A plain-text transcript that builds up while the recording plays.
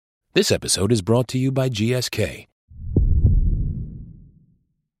This episode is brought to you by GSK.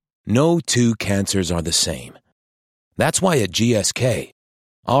 No two cancers are the same. That's why at GSK,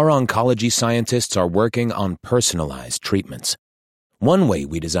 our oncology scientists are working on personalized treatments. One way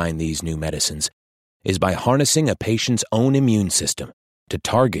we design these new medicines is by harnessing a patient's own immune system to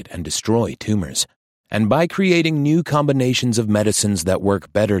target and destroy tumors. And by creating new combinations of medicines that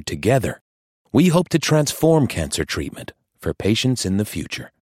work better together, we hope to transform cancer treatment for patients in the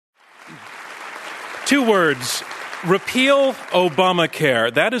future. 2 words. Repeal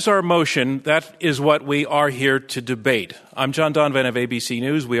Obamacare. That is our motion. That is what we are here to debate. I'm John Donvan of ABC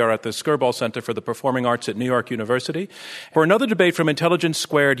News. We are at the Skirball Center for the Performing Arts at New York University for another debate from Intelligence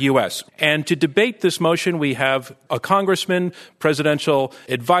Squared US. And to debate this motion, we have a congressman, presidential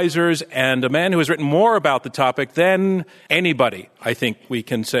advisors, and a man who has written more about the topic than anybody, I think we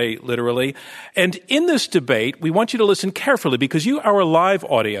can say literally. And in this debate, we want you to listen carefully because you, our live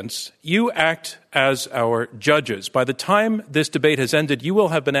audience, you act as our judges. By the time this debate has ended, you will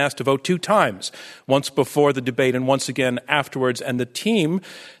have been asked to vote 2 times, once before the debate and once again afterwards. And the team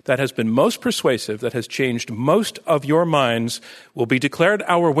that has been most persuasive, that has changed most of your minds, will be declared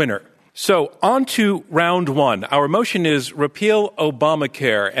our winner. So on to round 1. Our motion is Repeal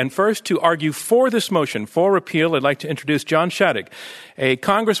Obamacare. And first, to argue for this motion, for repeal, I'd like to introduce John Shadegg, a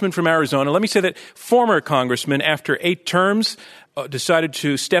congressman from Arizona. Let me say that former congressman, after 8 terms, decided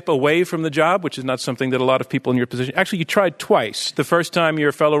to step away from the job, which is not something that a lot of people in your position... Actually, you tried twice. The first time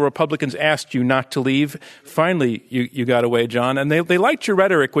your fellow Republicans asked you not to leave, finally you got away, John. And they liked your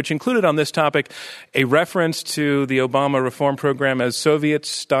rhetoric, which included on this topic a reference to the Obama reform program as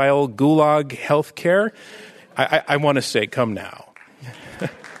Soviet-style gulag health care. I want to say, come now.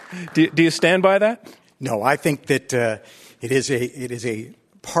 Do you stand by that? No, I think that it is a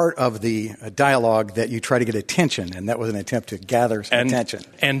part of the dialogue that you try to get attention, and that was an attempt to gather some attention.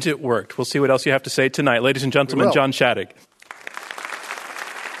 And it worked. We'll see what else you have to say tonight. Ladies and gentlemen, John Shadegg.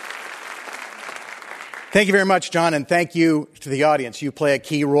 Thank you very much, John, and thank you to the audience. You play a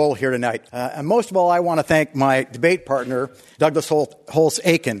key role here tonight. And most of all, I want to thank my debate partner, Douglas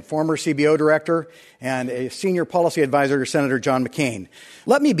Holtz-Aiken, former CBO director and a senior policy advisor to Senator John McCain.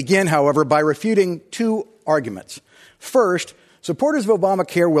 Let me begin, however, by refuting 2 arguments. First, supporters of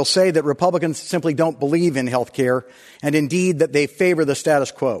Obamacare will say that Republicans simply don't believe in health care, and indeed that they favor the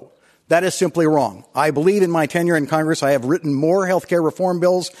status quo. That is simply wrong. I believe in my tenure in Congress I have written more health care reform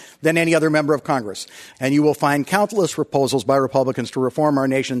bills than any other member of Congress, and you will find countless proposals by Republicans to reform our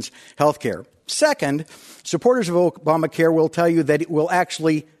nation's health care. Second, supporters of Obamacare will tell you that it will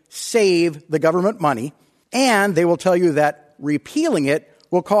actually save the government money, and they will tell you that repealing it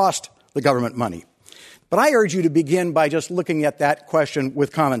will cost the government money. But I urge you to begin by just looking at that question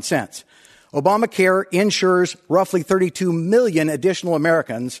with common sense. Obamacare insures roughly 32 million additional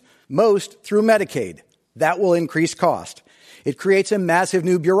Americans, most through Medicaid. That will increase cost. It creates a massive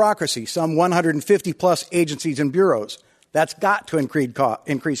new bureaucracy, some 150-plus agencies and bureaus. That's got to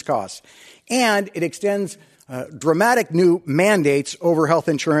increase costs. And it extends dramatic new mandates over health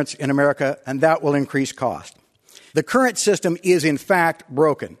insurance in America, and that will increase cost. The current system is, in fact,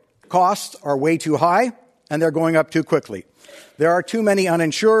 broken. Costs are way too high, and they're going up too quickly. There are too many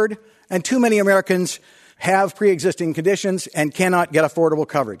uninsured, and too many Americans have pre-existing conditions and cannot get affordable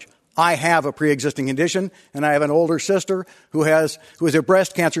coverage. I have a pre-existing condition, and I have an older sister who is a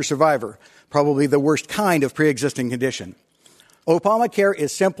breast cancer survivor, probably the worst kind of pre-existing condition. Obamacare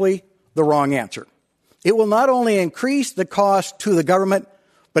is simply the wrong answer. It will not only increase the cost to the government,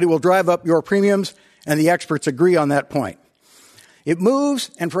 but it will drive up your premiums, and the experts agree on that point. It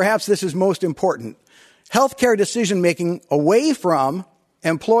moves, and perhaps this is most important, healthcare decision-making away from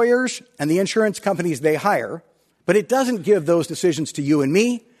employers and the insurance companies they hire, but it doesn't give those decisions to you and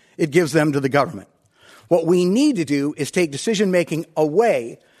me. It gives them to the government. What we need to do is take decision-making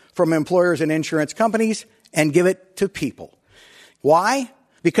away from employers and insurance companies and give it to people. Why?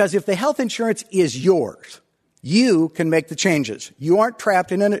 Because if the health insurance is yours, you can make the changes. You aren't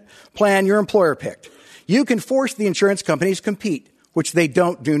trapped in a plan your employer picked. You can force the insurance companies to compete, which they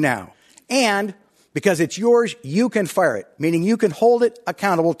don't do now. And because it's yours, you can fire it, meaning you can hold it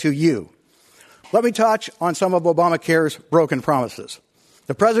accountable to you. Let me touch on some of Obamacare's broken promises.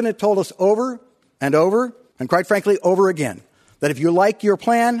 The president told us over and over, and quite frankly, over again, that if you like your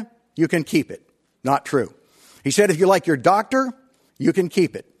plan, you can keep it. Not true. He said if you like your doctor, you can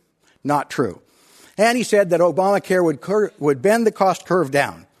keep it. Not true. And he said that Obamacare would bend the cost curve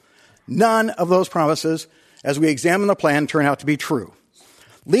down. None of those promises, as we examine the plan, turn out to be true.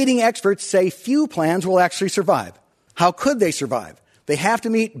 Leading experts say few plans will actually survive. How could they survive? They have to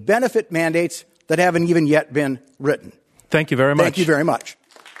meet benefit mandates that haven't even yet been written. Thank you very much. Thank you very much.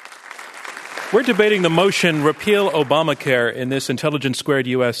 We're debating the motion, Repeal Obamacare, in this Intelligence Squared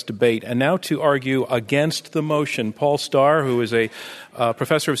U.S. debate. And now to argue against the motion, Paul Starr, who is a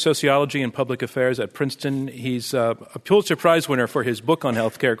professor of sociology and public affairs at Princeton. He's a Pulitzer Prize winner for his book on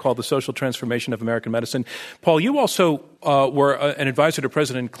healthcare called The Social Transformation of American Medicine. Paul, you also were an advisor to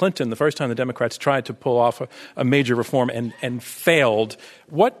President Clinton the first time the Democrats tried to pull off a major reform and failed.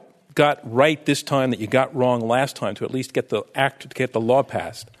 What got right this time that you got wrong last time to at least get the law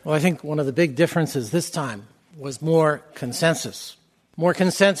passed? Well, I think one of the big differences this time was more consensus. More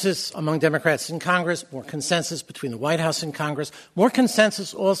consensus among Democrats in Congress, more consensus between the White House and Congress, more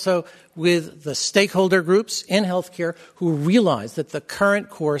consensus also with the stakeholder groups in healthcare who realize that the current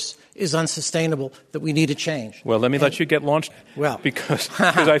course is unsustainable, that we need a change. Well, let me let you get launched. Well, because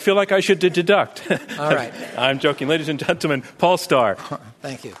I feel like I should deduct. All right. I'm joking. Ladies and gentlemen, Paul Starr.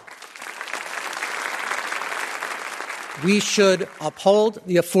 Thank you. We should uphold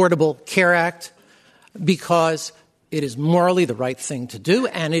the Affordable Care Act because it is morally the right thing to do,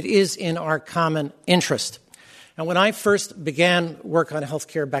 and it is in our common interest. And when I first began work on health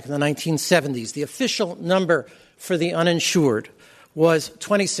care back in the 1970s, the official number for the uninsured was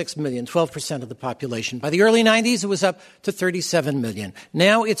 26 million, 12% of the population. By the early 90s, it was up to 37 million.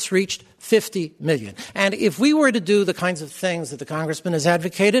 Now it's reached 50 million. And if we were to do the kinds of things that the congressman has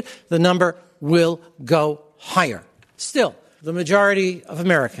advocated, the number will go higher. Still, the majority of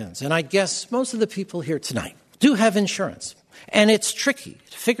Americans, and I guess most of the people here tonight, do have insurance. And it's tricky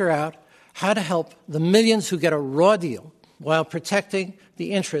to figure out how to help the millions who get a raw deal while protecting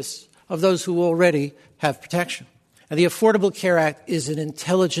the interests of those who already have protection. And the Affordable Care Act is an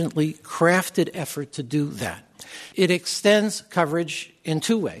intelligently crafted effort to do that. It extends coverage in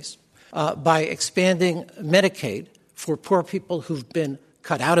two ways. By expanding Medicaid for poor people who've been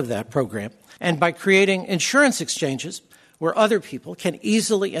cut out of that program, and by creating insurance exchanges where other people can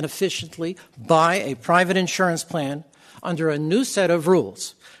easily and efficiently buy a private insurance plan under a new set of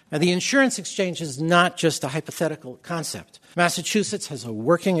rules. Now, the insurance exchange is not just a hypothetical concept. Massachusetts has a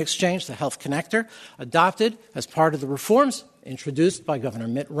working exchange, the Health Connector, adopted as part of the reforms introduced by Governor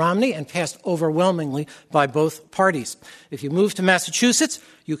Mitt Romney and passed overwhelmingly by both parties. If you move to Massachusetts,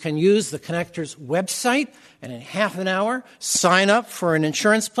 you can use the Connector's website and in half an hour sign up for an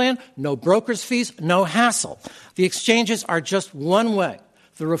insurance plan, no broker's fees, no hassle. The exchanges are just one way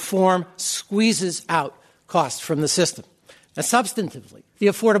the reform squeezes out costs from the system. Now, substantively, the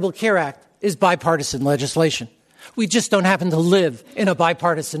Affordable Care Act is bipartisan legislation. We just don't happen to live in a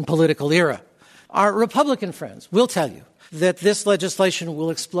bipartisan political era. Our Republican friends will tell you that this legislation will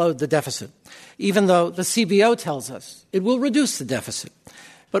explode the deficit, even though the CBO tells us it will reduce the deficit.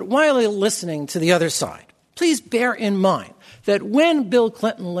 But while listening to the other side, please bear in mind that when Bill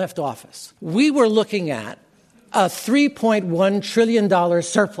Clinton left office, we were looking at a $3.1 trillion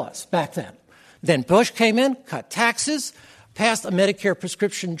surplus back then. Then Bush came in, cut taxes, passed a Medicare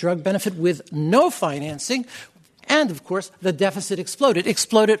prescription drug benefit with no financing, and, of course, the deficit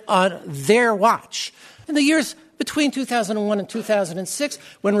exploded on their watch. In the years between 2001 and 2006,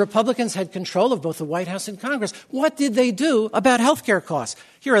 when Republicans had control of both the White House and Congress, what did they do about health care costs?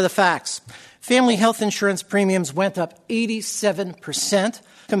 Here are the facts. Family health insurance premiums went up 87%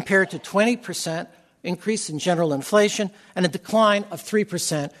 compared to 20% increase in general inflation and a decline of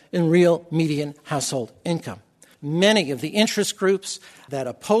 3% in real median household income. Many of the interest groups that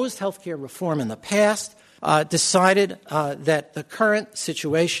opposed health care reform in the past decided that the current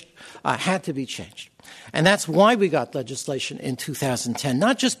situation had to be changed. And that's why we got legislation in 2010,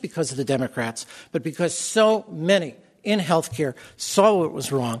 not just because of the Democrats, but because so many in healthcare saw what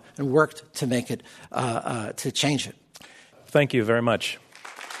was wrong and worked to make it, to change it. Thank you very much.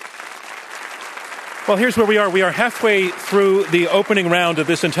 Well, here's where we are. We are halfway through the opening round of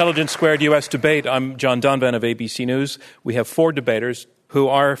this Intelligence Squared U.S. debate. I'm John Donvan of ABC News. We have four debaters who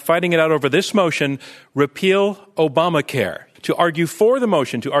are fighting it out over this motion, Repeal Obamacare. To argue for the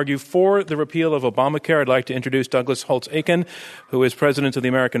motion, to argue for the repeal of Obamacare, I'd like to introduce Douglas Holtz-Aiken, who is president of the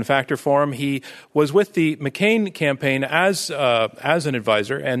American Factor Forum. He was with the McCain campaign as an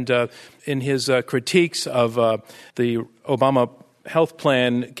advisor, and in his critiques of the Obama health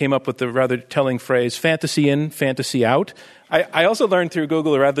plan came up with the rather telling phrase, fantasy in, fantasy out. I also learned through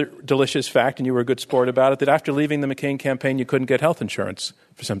Google a rather delicious fact, and you were a good sport about it, that after leaving the McCain campaign, you couldn't get health insurance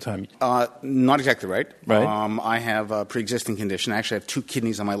for some time. Not exactly right. Right. I have a pre-existing condition. I actually have two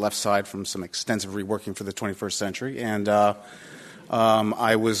kidneys on my left side from some extensive reworking for the 21st century, and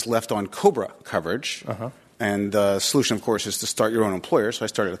I was left on COBRA coverage. Uh-huh. And the solution, of course, is to start your own employer, so I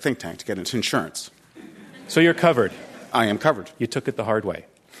started a think tank to get into insurance. So you're covered. I am covered. You took it the hard way.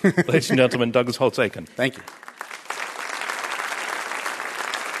 Ladies and gentlemen, Douglas Holtz-Aiken. Thank you. Thank you. Ladies and gentlemen, Douglas Holtz-Aiken. Ladies and gentlemen,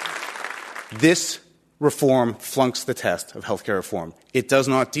 Douglas Holtz-Aiken. Thank you. Thank you. This reform flunks the test of healthcare reform. It does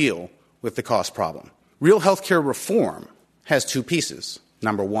not deal with the cost problem. Real healthcare reform has two pieces.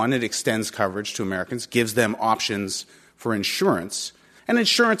 Number one, it extends coverage to Americans, gives them options for insurance, and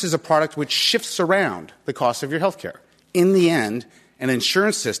insurance is a product which shifts around the cost of your healthcare. In the end, an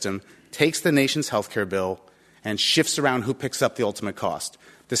insurance system takes the nation's healthcare bill and shifts around who picks up the ultimate cost.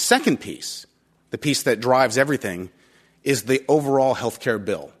 The second piece, the piece that drives everything, is the overall healthcare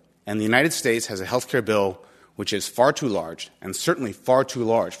bill. And the United States has a healthcare bill which is far too large, and certainly far too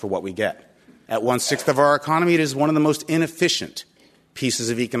large for what we get. At 1/6 of our economy, it is one of the most inefficient pieces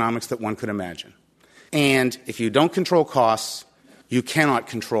of economics that one could imagine. And if you don't control costs, you cannot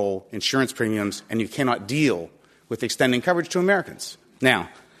control insurance premiums, and you cannot deal with extending coverage to Americans. Now,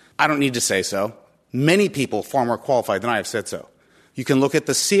 I don't need to say so. Many people far more qualified than I have said so. You can look at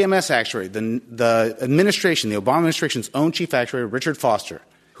the CMS actuary, the administration, the Obama administration's own chief actuary, Richard Foster,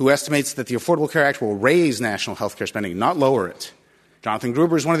 who estimates that the Affordable Care Act will raise national health care spending, not lower it. Jonathan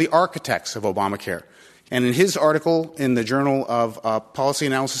Gruber is one of the architects of Obamacare. And in his article in the Journal of Policy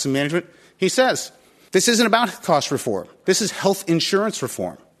Analysis and Management, he says, this isn't about cost reform. This is health insurance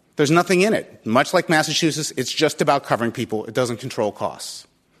reform. There's nothing in it. Much like Massachusetts, it's just about covering people. It doesn't control costs.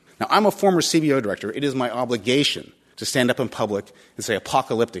 Now, I'm a former CBO director. It is my obligation to stand up in public and say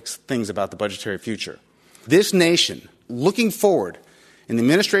apocalyptic things about the budgetary future. This nation, looking forward in the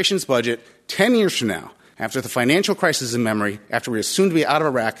administration's budget 10 years from now, after the financial crisis is in memory, after we are soon to be out of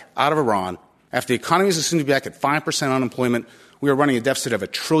Iraq, out of Iran, after the economy is soon to be back at 5% unemployment, we are running a deficit of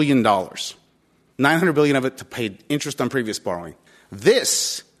 $1 trillion. $900 billion of it to pay interest on previous borrowing.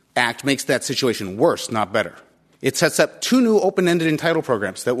 This act makes that situation worse, not better. It sets up two new open-ended entitled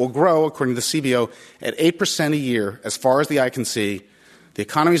programs that will grow, according to the CBO, at 8% a year as far as the eye can see. The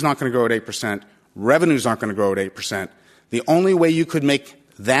economy is not going to grow at 8%. Revenues aren't going to grow at 8%. The only way you could make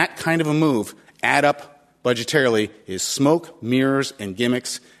that kind of a move add up budgetarily is smoke, mirrors, and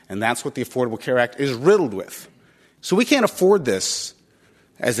gimmicks, and that's what the Affordable Care Act is riddled with. So we can't afford this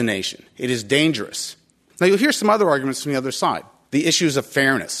as a nation. It is dangerous. Now, you'll hear some other arguments from the other side. The issues of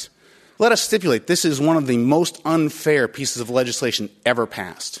fairness. Let us stipulate this is one of the most unfair pieces of legislation ever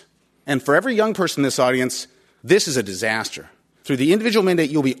passed. And for every young person in this audience, this is a disaster. Through the individual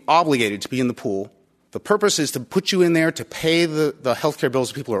mandate, you'll be obligated to be in the pool. The purpose is to put you in there to pay the health care bills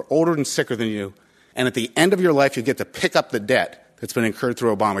of people who are older and sicker than you. And at the end of your life, you get to pick up the debt that's been incurred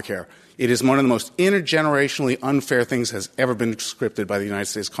through Obamacare. It is one of the most intergenerationally unfair things that has ever been scripted by the United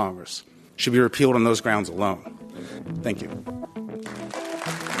States Congress. It should be repealed on those grounds alone. Thank you.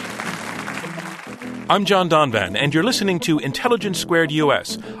 I'm John Donvan, and you're listening to Intelligence Squared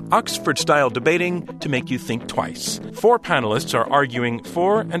US, Oxford-style debating to make you think twice. 4 panelists are arguing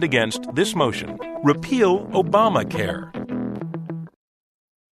for and against this motion: repeal Obamacare.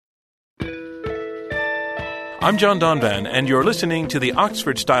 I'm John Donvan, and you're listening to the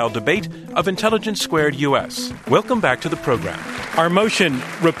Oxford-style debate of Intelligence Squared US. Welcome back to the program. Our motion,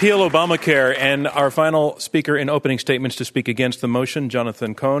 repeal Obamacare, and our final speaker in opening statements to speak against the motion,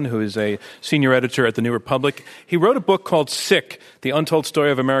 Jonathan Cohn, who is a senior editor at The New Republic. He wrote a book called Sick, The Untold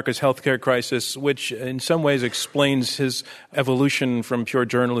Story of America's Healthcare Crisis, which in some ways explains his evolution from pure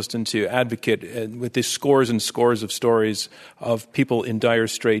journalist into advocate with these scores and scores of stories of people in dire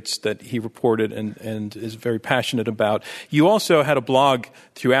straits that he reported and is very passionate about. You also had a blog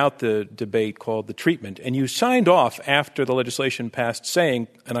throughout the debate called The Treatment, and you signed off after the legislation passed saying,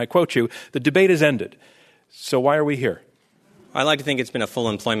 and I quote you, "The debate is ended. So why are we here?" I like to think it's been a full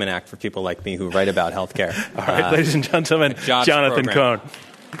employment act for people like me who write about healthcare. All right, ladies and gentlemen, Jonathan Cohn.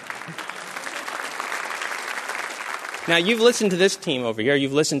 Now, you've listened to this team over here.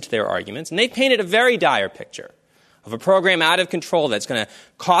 You've listened to their arguments, and they've painted a very dire picture of a program out of control that's going to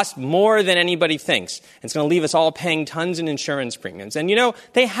cost more than anybody thinks. It's going to leave us all paying tons in insurance premiums. And,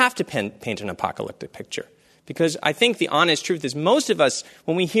 they have to paint an apocalyptic picture. Because I think the honest truth is most of us,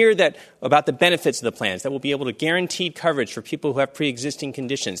 when we hear that about the benefits of the plans, that we'll be able to guarantee coverage for people who have pre-existing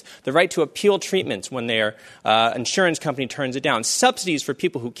conditions, the right to appeal treatments when their insurance company turns it down, subsidies for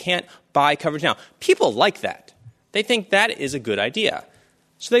people who can't buy coverage now, people like that. They think that is a good idea.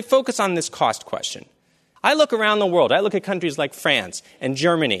 So they focus on this cost question. I look around the world. I look at countries like France and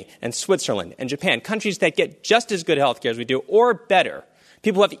Germany and Switzerland and Japan, countries that get just as good health care as we do or better.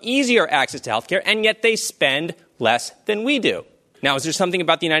 People have easier access to health care, and yet they spend less than we do. Now, is there something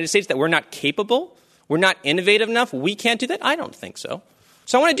about the United States that we're not capable? We're not innovative enough? We can't do that? I don't think so.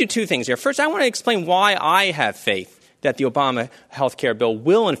 So I want to do 2 things here. First, I want to explain why I have faith that the Obama health care bill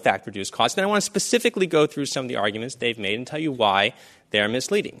will, in fact, reduce costs. Then I want to specifically go through some of the arguments they've made and tell you why they're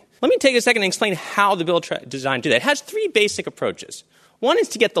misleading. Let me take a second and explain how the bill designed to do that. It has 3 basic approaches. One is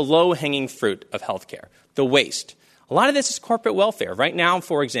to get the low-hanging fruit of healthcare, the waste. A lot of this is corporate welfare. Right now,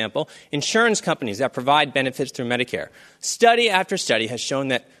 for example, insurance companies that provide benefits through Medicare, study after study has shown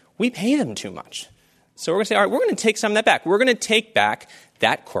that we pay them too much. So we're going to say, all right, we're going to take some of that back. We're going to take back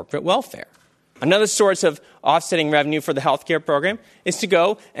that corporate welfare. Another source of offsetting revenue for the healthcare program is to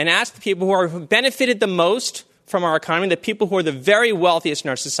go and ask the people who benefited the most from our economy, the people who are the very wealthiest in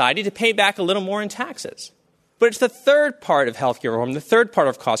our society, to pay back a little more in taxes. But it's the third part of healthcare reform, the third part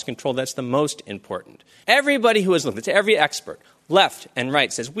of cost control that's the most important. Everybody who has looked, it's every expert, left and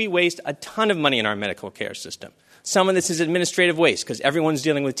right, says we waste a ton of money in our medical care system. Some of this is administrative waste because everyone's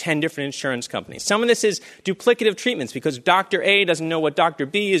dealing with 10 different insurance companies. Some of this is duplicative treatments because Dr. A doesn't know what Dr.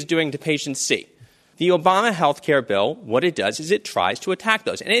 B is doing to patient C. The Obama health care bill, what it does is it tries to attack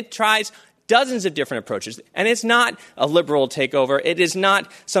those. And it tries dozens of different approaches. And it's not a liberal takeover. It is not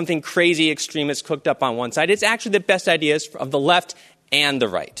something crazy extremists cooked up on one side. It's actually the best ideas of the left and the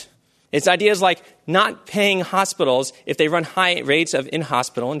right. It's ideas like not paying hospitals if they run high rates of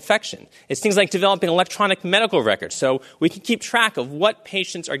in-hospital infection. It's things like developing electronic medical records so we can keep track of what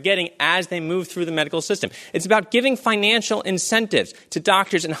patients are getting as they move through the medical system. It's about giving financial incentives to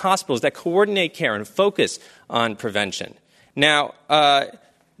doctors and hospitals that coordinate care and focus on prevention. Now,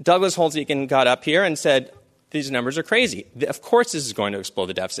 Douglas Holtz-Eakin got up here and said, these numbers are crazy. Of course this is going to explode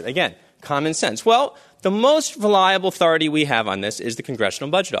the deficit. Again, common sense. Well, the most reliable authority we have on this is the Congressional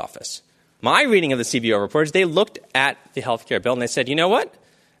Budget Office. My reading of the CBO report is they looked at the health care bill and they said, you know what?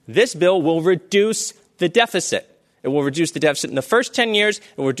 This bill will reduce the deficit. It will reduce the deficit in the first 10 years.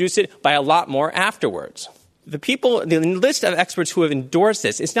 It will reduce it by a lot more afterwards. The list of experts who have endorsed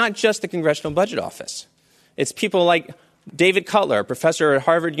this, it's not just the Congressional Budget Office. It's people like David Cutler, a professor at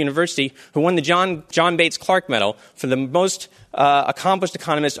Harvard University, who won the John Bates Clark Medal for the most accomplished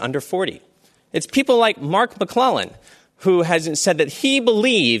economist under 40. It's people like Mark McClellan, who has said that he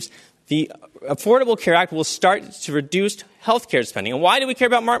believes the Affordable Care Act will start to reduce health care spending. And why do we care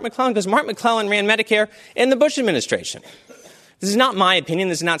about Mark McClellan? Because Mark McClellan ran Medicare in the Bush administration. This is not my opinion.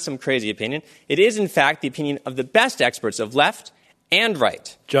 This is not some crazy opinion. It is, in fact, the opinion of the best experts of left and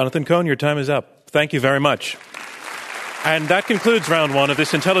right. Jonathan Cohn, your time is up. Thank you very much. And that concludes round one of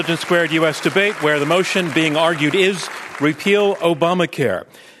this Intelligence Squared U.S. debate, where the motion being argued is repeal Obamacare.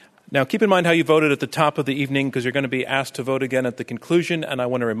 Now, keep in mind how you voted at the top of the evening, because you're going to be asked to vote again at the conclusion. And I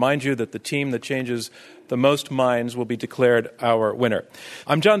want to remind you that the team that changes the most minds will be declared our winner.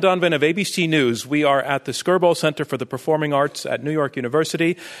 I'm John Donvan of ABC News. We are at the Skirball Center for the Performing Arts at New York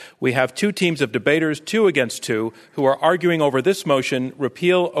University. We have two teams of debaters, 2 against 2, who are arguing over this motion,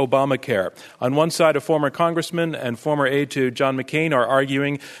 repeal Obamacare. On one side, a former congressman and former aide to John McCain are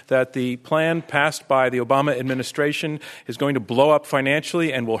arguing that the plan passed by the Obama administration is going to blow up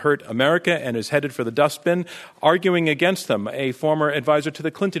financially and will hurt America and is headed for the dustbin. Arguing against them, a former advisor to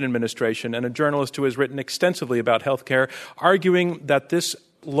the Clinton administration and a journalist who has written extensively about health care, arguing that this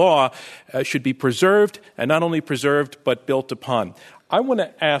law should be preserved, and not only preserved, but built upon. I want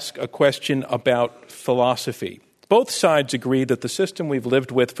to ask a question about philosophy. Both sides agree that the system we've lived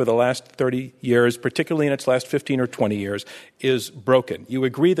with for the last 30 years, particularly in its last 15 or 20 years, is broken. You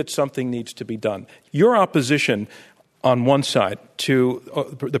agree that something needs to be done. Your opposition on one side to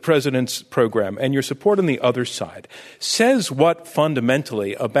the president's program and your support on the other side says what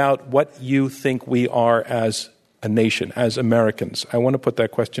fundamentally about what you think we are as a nation, as Americans? I want to put that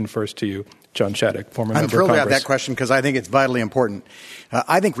question first to you, John Shattuck, former member of Congress. I'm thrilled to have that question because I think it's vitally important.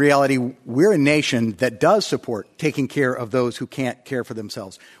 I think reality, we're a nation that does support taking care of those who can't care for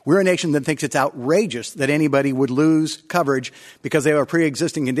themselves. We're a nation that thinks it's outrageous that anybody would lose coverage because they have a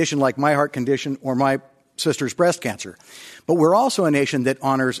pre-existing condition like my heart condition or my sister's breast cancer. But we're also a nation that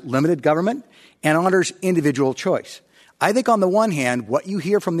honors limited government and honors individual choice. I think on the one hand, what you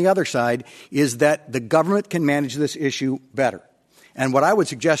hear from the other side is that the government can manage this issue better. And what I would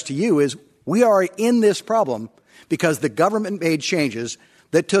suggest to you is we are in this problem because the government made changes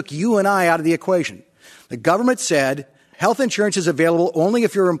that took you and I out of the equation. The government said health insurance is available only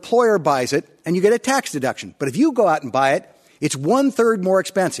if your employer buys it and you get a tax deduction. But if you go out and buy it, it's 1/3 more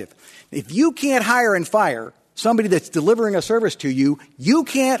expensive. If you can't hire and fire somebody that's delivering a service to you, you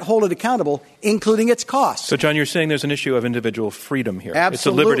can't hold it accountable, including its costs. So, John, you're saying there's an issue of individual freedom here. Absolutely. It's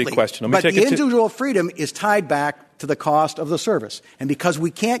a liberty question. But the individual freedom is tied back to the cost of the service. And because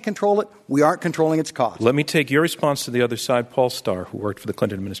we can't control it, we aren't controlling its cost. Let me take your response to the other side, Paul Starr, who worked for the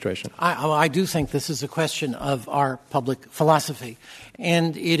Clinton administration. I do think this is a question of our public philosophy.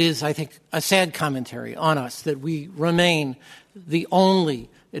 And it is, I think, a sad commentary on us that we remain the only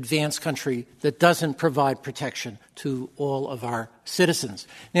advanced country that doesn't provide protection to all of our citizens.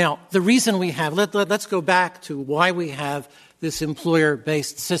 Now, the reason we have, let's go back to why we have this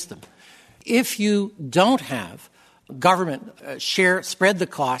employer-based system. If you don't have government spread the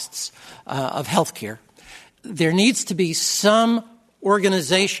costs of health care, there needs to be some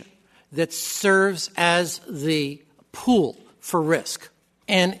organization that serves as the pool for risk.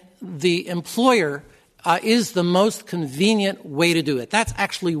 And the employer is the most convenient way to do it. That's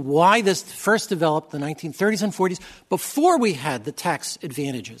actually why this first developed in the 1930s and 40s, before we had the tax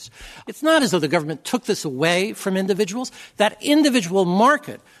advantages. It's not as though the government took this away from individuals. That individual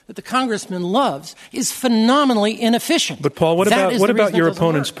market that the congressman loves is phenomenally inefficient. But, Paul, what about your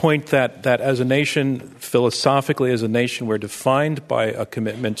opponent's point that as a nation, philosophically as a nation, we're defined by a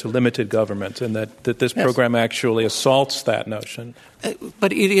commitment to limited government, and that this program actually assaults that notion?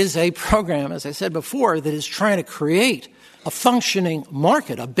 But it is a program, as I said before, that is trying to create a functioning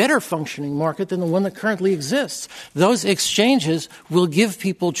market, a better functioning market than the one that currently exists. Those exchanges will give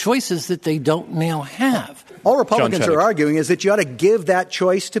people choices that they don't now have. All Republicans are arguing is that you ought to give that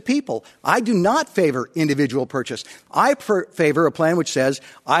choice to people. I do not favor individual purchase. I favor a plan which says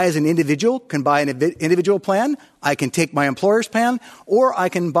I, as an individual, can buy an individual plan, I can take my employer's plan, or I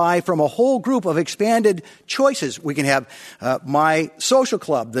can buy from a whole group of expanded choices. We can have my social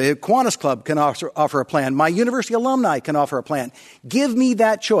club, the Kiwanis Club can offer a plan. My university alumni can offer a plan. Give me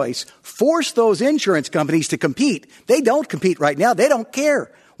that choice. Force those insurance companies to compete. They don't compete right now. They don't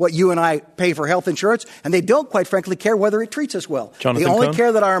care what you and I pay for health insurance, and they don't, quite frankly, care whether it treats us well. They only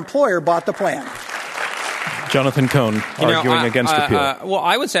care that our employer bought the plan. Jonathan Cohn, arguing against Repeal. Well,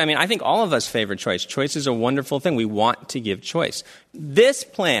 I would say, I think all of us favor choice. Choice is a wonderful thing. We want to give choice. This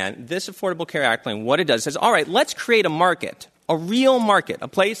plan, this Affordable Care Act plan, what it does is, all right, let's create a market, a real market, a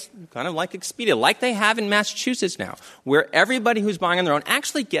place kind of like Expedia, like they have in Massachusetts now, where everybody who's buying on their own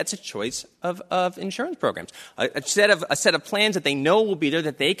actually gets a choice of insurance programs, a set of plans that they know will be there,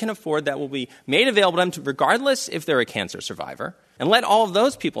 that they can afford, that will be made available to them regardless if they're a cancer survivor, and let all of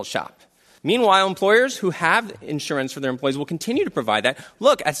those people shop. Meanwhile, employers who have insurance for their employees will continue to provide that.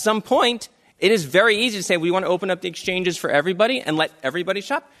 Look, at some point, it is very easy to say we want to open up the exchanges for everybody and let everybody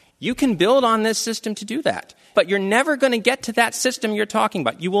shop. You can build on this system to do that. But you're never going to get to that system you're talking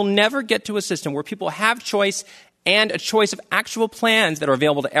about. You will never get to a system where people have choice and a choice of actual plans that are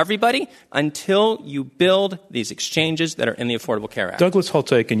available to everybody until you build these exchanges that are in the Affordable Care Act. Douglas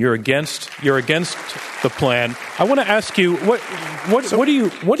Holtaken, you're against the plan. I want to ask you, what do you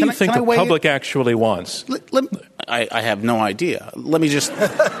think the public actually wants? I have no idea. Let me just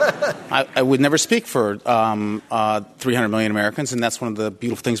I would never speak for 300 million Americans, and that's one of the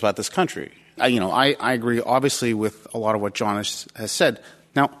beautiful things about this country. I agree, obviously, with a lot of what John has said.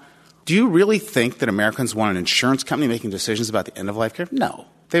 Now, do you really think that Americans want an insurance company making decisions about the end-of-life care? No.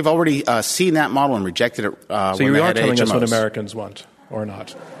 They've already seen that model and rejected it so you are telling us what Americans want, or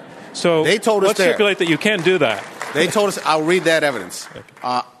not? So they told us let's circulate that you can do that. They told us, I'll read that evidence.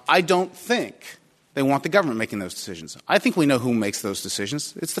 I don't think they want the government making those decisions. I think we know who makes those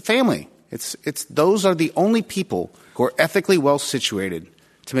decisions. It's the family. Those are the only people who are ethically well-situated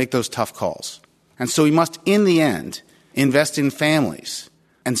to make those tough calls. And so we must, in the end, invest in families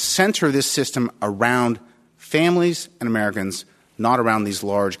and center this system around families and Americans, not around these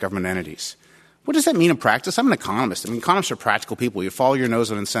large government entities. What does that mean in practice? I'm an economist. Economists are practical people. You follow your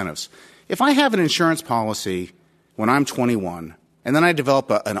nose on incentives. If I have an insurance policy when I'm 21, and then I develop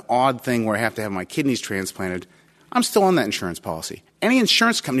an odd thing where I have to have my kidneys transplanted, I'm still on that insurance policy. Any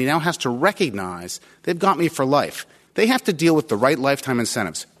insurance company now has to recognize they've got me for life. They have to deal with the right lifetime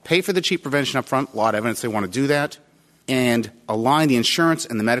incentives. Pay for the cheap prevention up front, a lot of evidence they want to do that, and align the insurance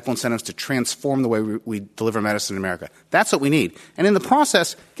and the medical incentives to transform the way we deliver medicine in America. That's what we need. And in the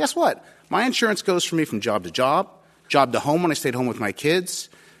process, guess what? My insurance goes for me from job to job to home when I stayed home with my kids.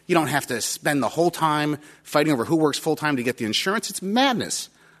 You don't have to spend the whole time fighting over who works full-time to get the insurance. It's madness.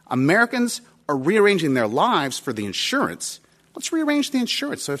 Americans are rearranging their lives for the insurance. Let's rearrange the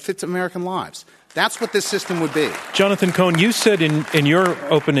insurance so it fits American lives. That's what this system would be. Jonathan Cohn, you said in your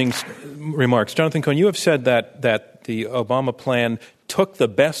opening remarks, Jonathan Cohn, you have said that the Obama plan took the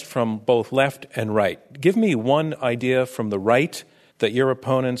best from both left and right. Give me one idea from the right that your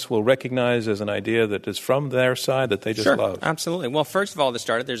opponents will recognize as an idea that is from their side that they just love. Absolutely. Well, first of all, to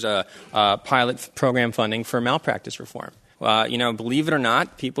start, there's a pilot program funding for malpractice reform. Believe it or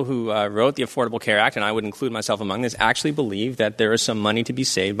not, people who wrote the Affordable Care Act, and I would include myself among this, actually believe that there is some money to be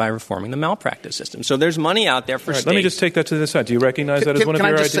saved by reforming the malpractice system. So there's money out there for states. Let me just take that to the side. Do you recognize that as one of your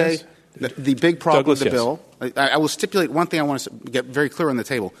ideas? Can I just say the big problem Douglas, with the bill, I will stipulate one thing I want to get very clear on the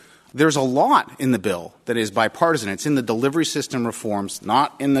table. There's a lot in the bill that is bipartisan. It's in the delivery system reforms,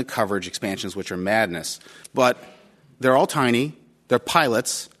 not in the coverage expansions, which are madness. But they're all tiny. They're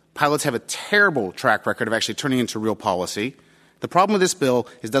pilots. Pilots have a terrible track record of actually turning into real policy. The problem with this bill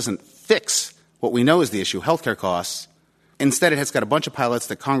is it doesn't fix what we know is the issue, healthcare costs. Instead, it has got a bunch of pilots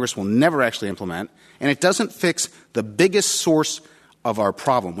that Congress will never actually implement, and it doesn't fix the biggest source of our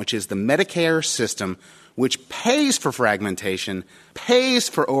problem, which is the Medicare system, which pays for fragmentation, pays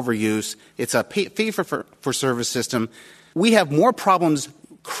for overuse. It's a fee-for-service system. We have more problems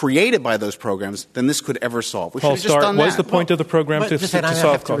created by those programs than this could ever solve. We should have just done that. Was the point of the program to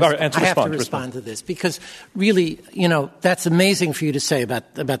solve costs? I have to respond to this because really, that's amazing for you to say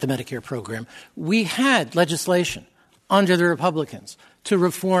about the Medicare program. We had legislation under the Republicans to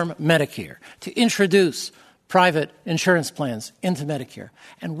reform Medicare, to introduce private insurance plans into Medicare.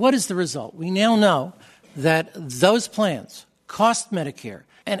 And what is the result? We now know that those plans cost Medicare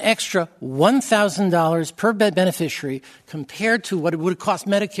an extra $1,000 per beneficiary compared to what it would cost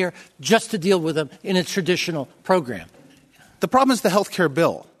Medicare just to deal with them in a traditional program. The problem is the health care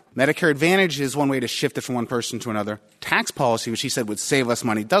bill. Medicare Advantage is one way to shift it from one person to another. Tax policy, which he said would save us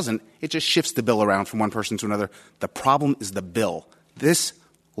money, doesn't. It just shifts the bill around from one person to another. The problem is the bill. This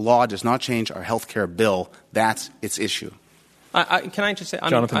law does not change our health care bill. That's its issue. Can I just say,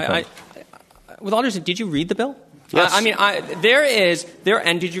 Jonathan, with all due respect, did you read the bill? Yes.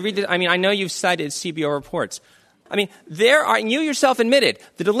 And did you read it? I know you've cited CBO reports. And you yourself admitted,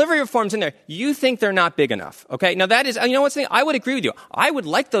 the delivery reforms in there, you think they're not big enough. Okay? Now that is, I would agree with you. I would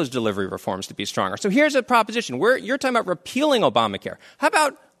like those delivery reforms to be stronger. So here's a proposition. You're talking about repealing Obamacare. How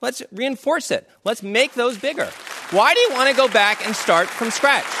about let's reinforce it? Let's make those bigger. Why do you want to go back and start from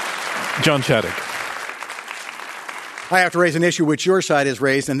scratch? John Chaddick. I have to raise an issue which your side has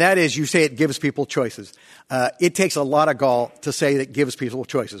raised, and that is you say it gives people choices. It takes a lot of gall to say that it gives people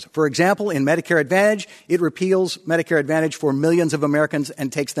choices. For example, in Medicare Advantage, it repeals Medicare Advantage for millions of Americans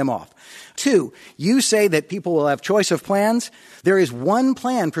and takes them off. 2, you say that people will have choice of plans. There is one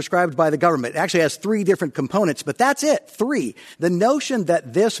plan prescribed by the government. It actually has 3 different components, but that's it, 3. The notion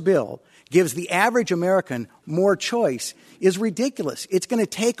that this bill gives the average American more choice is ridiculous. It's going to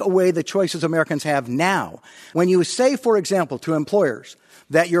take away the choices Americans have now. When you say, for example, to employers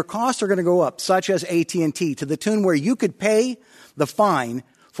that your costs are going to go up, such as AT&T, to the tune where you could pay the fine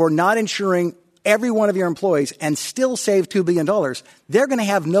for not insuring every one of your employees and still save $2 billion, they're going to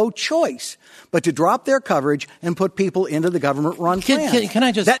have no choice but to drop their coverage and put people into the government-run plans. Can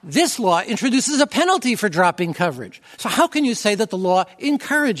I just... This law introduces a penalty for dropping coverage. So how can you say that the law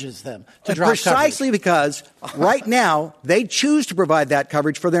encourages them to drop coverage? Precisely because right now they choose to provide that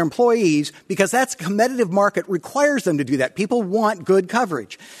coverage for their employees because that's a competitive market requires them to do that. People want good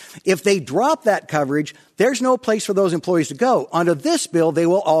coverage. If they drop that coverage, there's no place for those employees to go. Under this bill, they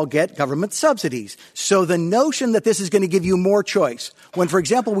will all get government subsidies. So the notion that this is going to give you more choice, when, for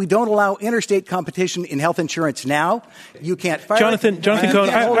example, we don't allow interstate competition in health insurance now, you can't fire Jonathan Cohen,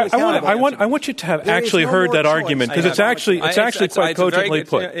 I want you to have actually heard that argument because it's actually quite cogently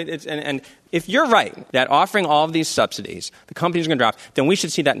put. And if you're right that offering all of these subsidies, the companies are going to drop, then we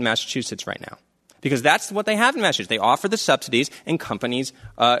should see that in Massachusetts right now. Because that's what they have in Massachusetts. They offer the subsidies and companies,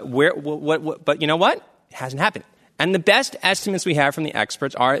 but you know what? It hasn't happened. And the best estimates we have from the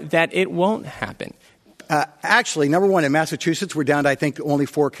experts are that it won't happen. Actually, number one, in Massachusetts, we're down to, I think, only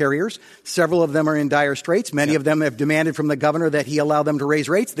 4 carriers. Several of them are in dire straits. Many of them have demanded from the governor that he allow them to raise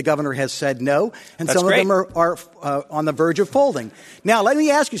rates. The governor has said no. And That's some great. of them are on the verge of folding. Now, let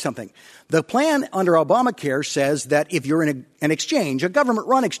me ask you something. The plan under Obamacare says that if you're in an exchange, a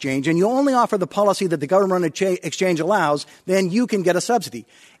government-run exchange, and you only offer the policy that the government exchange allows, then you can get a subsidy.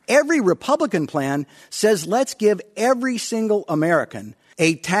 Every Republican plan says let's give every single American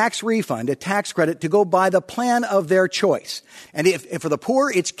a tax refund, a tax credit to go buy the plan of their choice. And if for the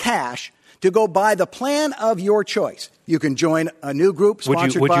poor, it's cash to go buy the plan of your choice. You can join a new group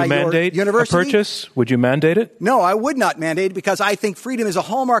sponsored by your university. Would you mandate a purchase? Would you mandate it? No, I would not mandate it because I think freedom is a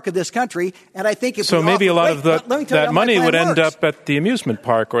hallmark of this country, and I think if so, maybe a lot of that money would end up at the amusement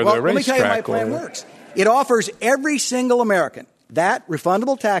park or the racetrack. Let me tell you how my plan works. It offers every single American that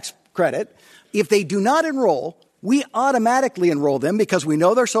refundable tax credit. If they do not enroll, we automatically enroll them because we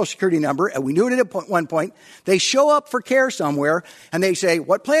know their Social Security number, and we knew it at one point. They show up for care somewhere, and they say,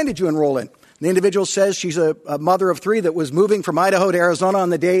 what plan did you enroll in? The individual says she's a mother of 3 that was moving from Idaho to Arizona on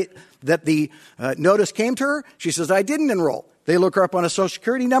the day that the notice came to her. She says, I didn't enroll. They look her up on a Social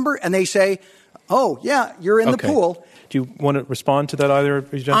Security number, and they say, oh, yeah, you're in the pool. Do you want to respond to that, either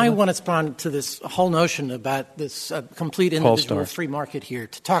of you gentlemen? I want to respond to this whole notion about this complete individual free market here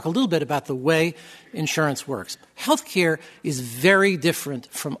to talk a little bit about the way insurance works. Healthcare is very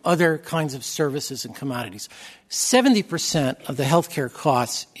different from other kinds of services and commodities. 70% of the healthcare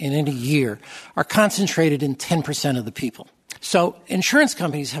costs in any year are concentrated in 10% of the people. So insurance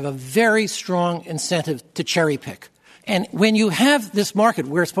companies have a very strong incentive to cherry pick, And when you have this market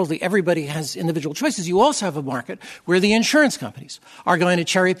where supposedly everybody has individual choices, you also have a market where the insurance companies are going to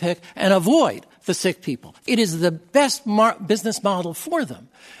cherry pick and avoid the sick people. It is the best business model for them.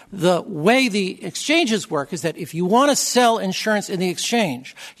 The way the exchanges work is that if you want to sell insurance in the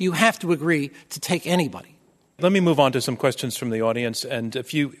exchange, you have to agree to take anybody. Let me move on to some questions from the audience. And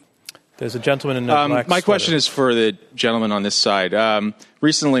there's a gentleman in the black My sweater. question is for the gentleman on this side.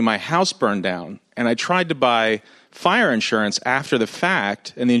 Recently, my house burned down, and I tried to buy fire insurance after the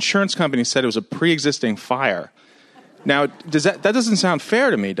fact, and the insurance company said it was a pre-existing fire. Now, that doesn't sound fair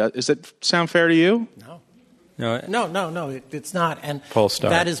to me. Does it sound fair to you? No, it's not. And Paul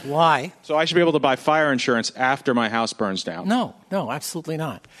Starr. That is why. So I should be able to buy fire insurance after my house burns down? No, absolutely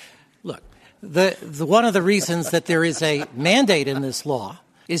not. Look, the one of the reasons that there is a mandate in this law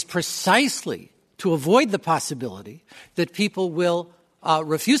is precisely to avoid the possibility that people will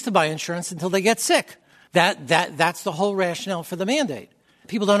refuse to buy insurance until they get sick. That's the whole rationale for the mandate.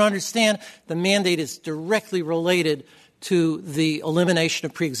 People don't understand the mandate is directly related to the elimination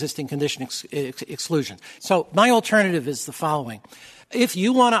of pre-existing condition exclusion. So my alternative is the following. If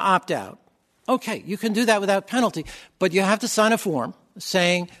you want to opt out, okay, you can do that without penalty, but you have to sign a form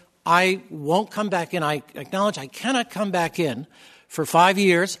saying, I won't come back in. I acknowledge I cannot come back in for 5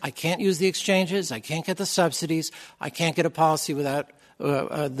 years. I can't use the exchanges. I can't get the subsidies. I can't get a policy without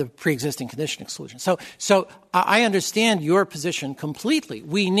the pre-existing condition exclusion. So I understand your position completely.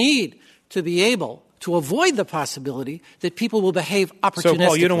 We need to be able to avoid the possibility that people will behave opportunistically. So,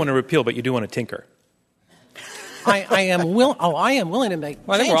 Paul, you don't want to repeal, but you do want to tinker. I am willing to make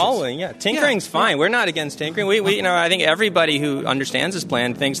Well, I think changes. we're all willing, yeah. Tinkering's fine. We're not against tinkering. I think everybody who understands this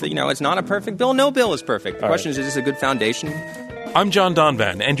plan thinks that, it's not a perfect bill. No bill is perfect. The question is this a good foundation? I'm John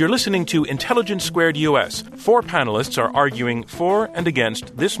Donvan, and you're listening to Intelligence Squared US. 4 panelists are arguing for and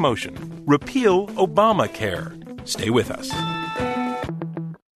against this motion, Repeal Obamacare. Stay with us.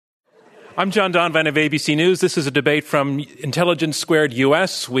 I'm John Donvan of ABC News. This is a debate from Intelligence Squared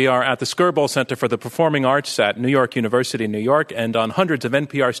US. We are at the Skirball Center for the Performing Arts at New York University, New York, and on hundreds of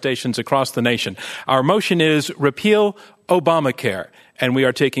NPR stations across the nation. Our motion is Repeal Obamacare, and we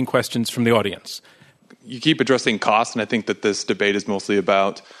are taking questions from the audience. You keep addressing cost, and I think that this debate is mostly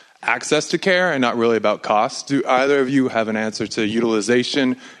about access to care and not really about cost. Do either of you have an answer to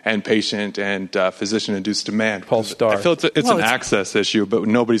utilization and patient and physician-induced demand? Paul Starr. I feel it's an access issue, but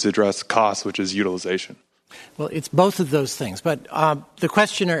nobody's addressed cost, which is utilization. Well, it's both of those things. But the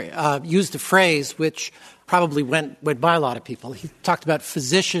questioner used a phrase which probably went by a lot of people. He talked about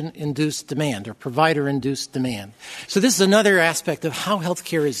physician-induced demand or provider-induced demand. So this is another aspect of how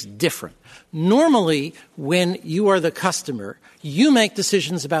healthcare is different. Normally, when you are the customer, you make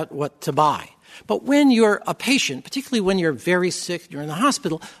decisions about what to buy. But when you're a patient, particularly when you're very sick, you're in the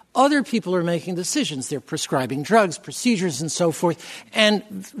hospital, other people are making decisions. They're prescribing drugs, procedures, and so forth. And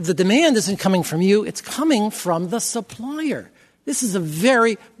the demand isn't coming from you. It's coming from the supplier. This is a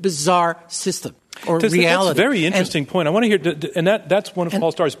very bizarre system or reality. That's a very interesting point. I want to hear, and that's one of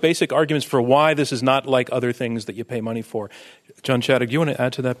Paul Starr's basic arguments for why this is not like other things that you pay money for. John Chaddock, do you want to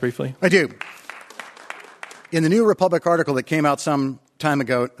add to that briefly? I do. In the New Republic article that came out some time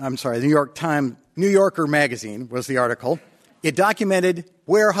ago, the New Yorker magazine was the article, it documented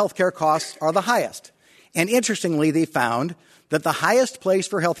where healthcare costs are the highest. And interestingly, they found that the highest place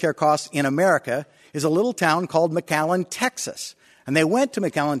for healthcare costs in America is a little town called McAllen, Texas. And they went to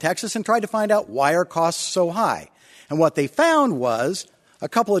McAllen, Texas, and tried to find out why are costs so high. And what they found was a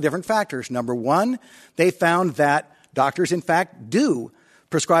couple of different factors. Number one, they found that doctors, in fact, do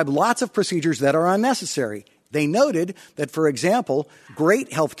prescribe lots of procedures that are unnecessary. They noted that, for example, great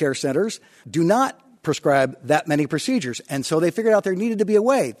healthcare centers do not prescribe that many procedures. And so they figured out there needed to be a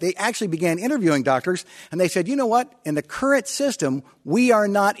way. They actually began interviewing doctors, and they said, you know what? In the current system, we are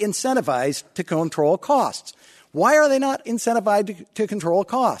not incentivized to control costs. Why are they not incentivized to control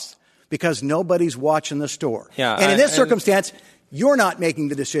costs? Because nobody's watching the store. And in this circumstance, you're not making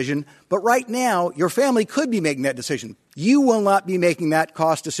the decision, but right now, your family could be making that decision. You will not be making that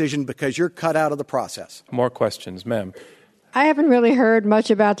cost decision because you're cut out of the process. More questions, ma'am. I haven't really heard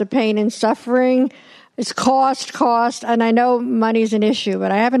much about the pain and suffering. It's cost, and I know money's an issue,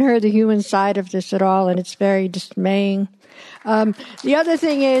 but I haven't heard the human side of this at all, and it's very dismaying. The other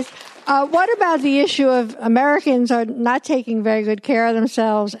thing is, what about the issue of Americans are not taking very good care of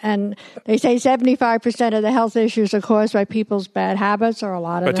themselves, and they say 75% of the health issues are caused by people's bad habits, or a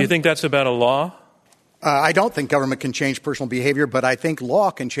lot of them. But do you think that's about a law? I don't think government can change personal behavior, but I think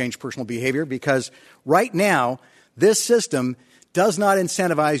law can change personal behavior because right now, this system does not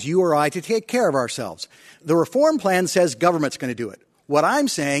incentivize you or I to take care of ourselves. The reform plan says government's going to do it. What I'm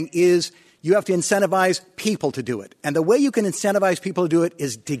saying is You have to incentivize people to do it. And the way you can incentivize people to do it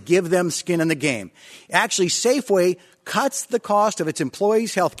is to give them skin in the game. Actually, Safeway cuts the cost of its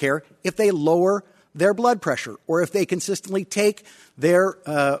employees' health care if they lower their blood pressure or if they consistently take their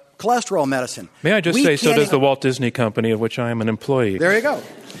cholesterol medicine. May I just say, so does the Walt Disney Company, of which I am an employee. There you go.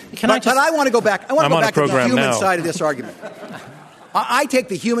 But I want to go back. I want to go back to the human side of this argument. I take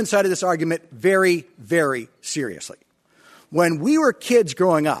the human side of this argument very, very seriously. When we were kids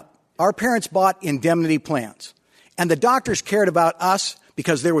growing up, our parents bought indemnity plans, and the doctors cared about us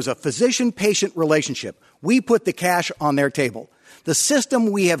because there was a physician-patient relationship. We put the cash on their table. The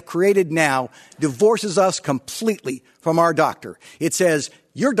system we have created now divorces us completely from our doctor. It says,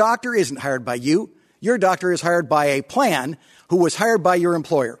 your doctor isn't hired by you. Your doctor is hired by a plan who was hired by your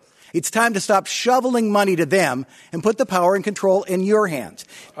employer. It's time to stop shoveling money to them and put the power and control in your hands.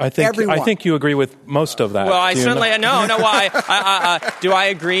 I think you agree with most of that. Well, I certainly no. Do I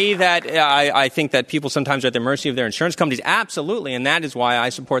agree that I think that people sometimes are at the mercy of their insurance companies? Absolutely, and that is why I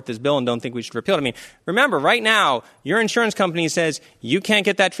support this bill and don't think we should repeal it. I mean, remember, right now, your insurance company says you can't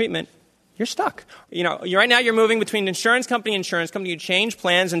get that treatment. You're stuck. Right now you're moving between insurance company. You change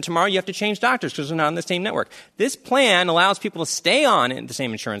plans, and tomorrow you have to change doctors because they're not on the same network. This plan allows people to stay on the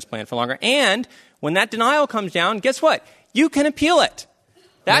same insurance plan for longer. And when that denial comes down, guess what? You can appeal it.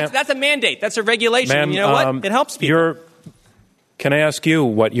 That's a mandate. That's a regulation. And you know what? It helps people. Can I ask you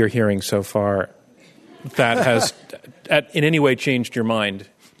what you're hearing so far that has in any way changed your mind?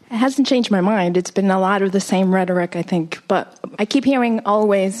 It hasn't changed my mind. It's been a lot of the same rhetoric, I think. But I keep hearing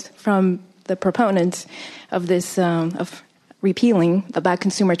always from the proponents of this, of repealing, about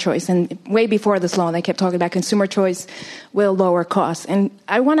consumer choice. And way before this law, they kept talking about consumer choice will lower costs. And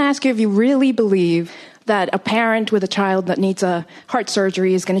I want to ask you if you really believe that a parent with a child that needs a heart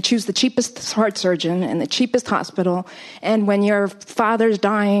surgery is going to choose the cheapest heart surgeon and the cheapest hospital. And when your father's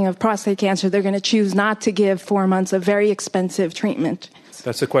dying of prostate cancer, they're going to choose not to give 4 months of very expensive treatment.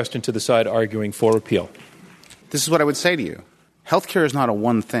 That's a question to the side arguing for repeal. This is what I would say to you. Healthcare is not a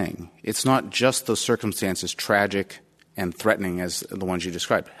one thing. It's not just those circumstances, tragic and threatening as the ones you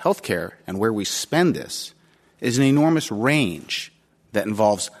described. Healthcare and where we spend this is an enormous range that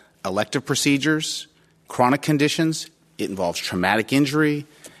involves elective procedures, chronic conditions, it involves traumatic injury,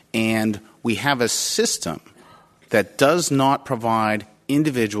 and we have a system that does not provide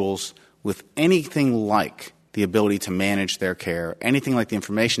individuals with anything like the ability to manage their care, anything like the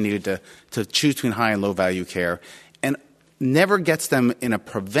information needed to choose between high and low value care, and never gets them in a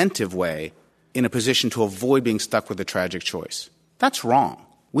preventive way in a position to avoid being stuck with a tragic choice. That's wrong.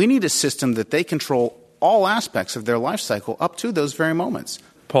 We need a system that they control all aspects of their life cycle up to those very moments.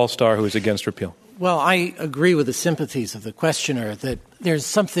 Paul Starr, who is against repeal. Well, I agree with the sympathies of the questioner that there's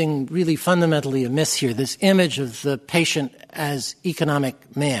something really fundamentally amiss here, this image of the patient as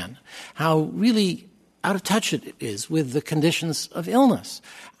economic man, how really out of touch it is with the conditions of illness,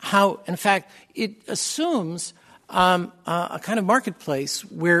 how, in fact, it assumes a kind of marketplace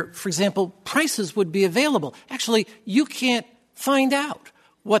where, for example, prices would be available. Actually, you can't find out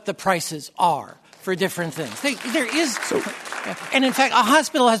what the prices are for different things. There is, and in fact, a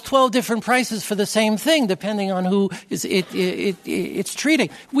hospital has 12 different prices for the same thing, depending on who it's treating.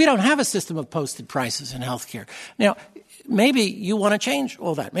 We don't have a system of posted prices in healthcare. Now, maybe you want to change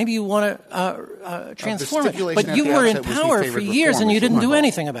all that. Maybe you want to transform it. But you were in power for years and you didn't do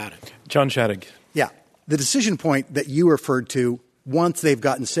anything about it. John Shattuck. Yeah. The decision point that you referred to once they've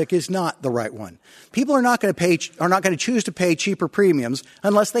gotten sick is not the right one. People are not going to choose to pay cheaper premiums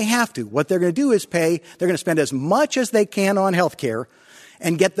unless they have to. What they're going to do is they're going to spend as much as they can on health care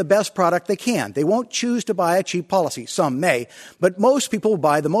and get the best product they can. They won't choose to buy a cheap policy. Some may, but most people will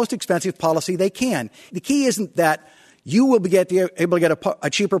buy the most expensive policy they can. The key isn't that you will be able to get a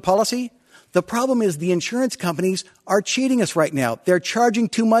cheaper policy. The problem is the insurance companies are cheating us right now. They're charging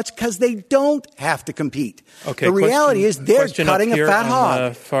too much because they don't have to compete. Okay, the reality is they're cutting a fat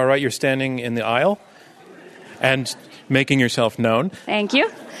hog. Far right, you're standing in the aisle and making yourself known. Thank you.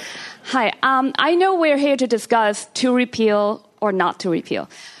 Hi. I know we're here to discuss to repeal or not to repeal,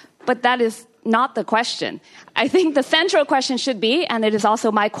 but that is not the question. I think the central question should be, and it is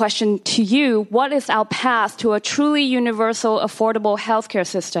also my question to you, what is our path to a truly universal, affordable healthcare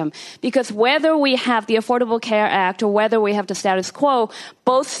system? Because whether we have the Affordable Care Act or whether we have the status quo,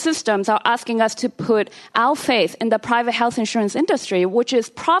 both systems are asking us to put our faith in the private health insurance industry, which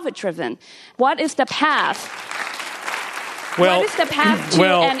is profit-driven. What is the path? What is the path to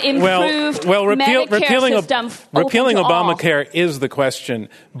an improved Medicare system? Repealing Obamacare is the question,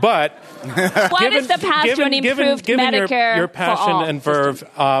 but what is the path to an improved Medicare your passion for all and verve,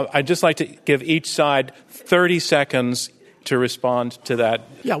 I'd just like to give each side 30 seconds to respond to that.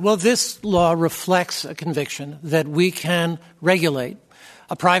 Yeah, well, this law reflects a conviction that we can regulate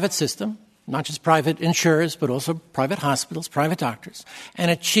a private system, not just private insurers, but also private hospitals, private doctors, and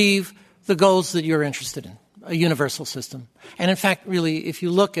achieve the goals that you're interested in, a universal system. And in fact, really, if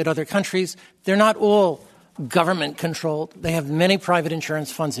you look at other countries, they're not all government-controlled. They have many private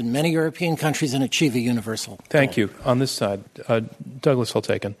insurance funds in many European countries and achieve a universal Thank goal. you. On this side, Douglas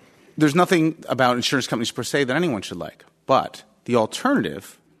Holtaken. There's nothing about insurance companies per se that anyone should like. But the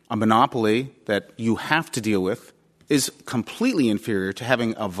alternative, a monopoly that you have to deal with, is completely inferior to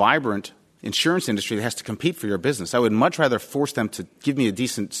having a vibrant insurance industry that has to compete for your business. I would much rather force them to give me a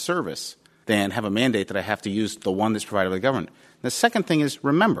decent service than have a mandate that I have to use the one that's provided by the government. The second thing is,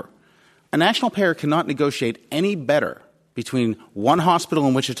 remember, a national payer cannot negotiate any better between one hospital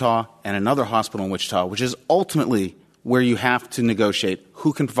in Wichita and another hospital in Wichita, which is ultimately where you have to negotiate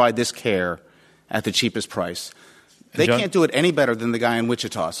who can provide this care at the cheapest price. They can't do it any better than the guy in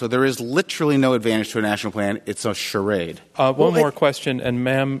Wichita. So there is literally no advantage to a national plan. It's a charade. One more question, and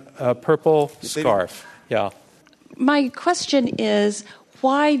ma'am, purple scarf. Yeah. My question is,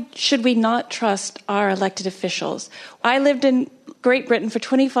 why should we not trust our elected officials? I lived in Great Britain for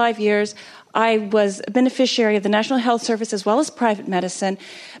 25 years. I was a beneficiary of the National Health Service as well as private medicine,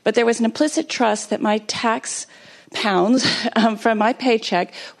 but there was an implicit trust that my tax pounds from my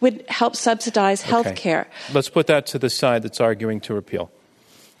paycheck would help subsidize health care. Let's put that to the side that's arguing to repeal.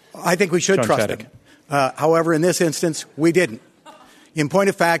 I think we should John trust Chaddick. them. However, in this instance, we didn't. In point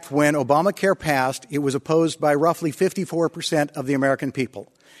of fact, when Obamacare passed, it was opposed by roughly 54% of the American people.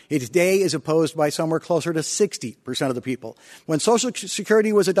 It today is opposed by somewhere closer to 60% of the people. When Social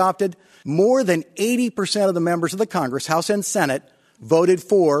Security was adopted, more than 80% of the members of the Congress, House and Senate, voted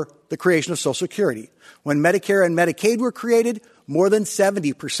for the creation of Social Security. When Medicare and Medicaid were created, more than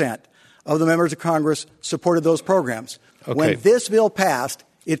 70% of the members of Congress supported those programs. Okay. When this bill passed,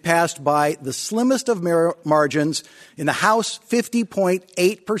 it passed by the slimmest of margins. In the House,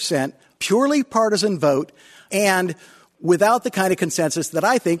 50.8%, purely partisan vote, and without the kind of consensus that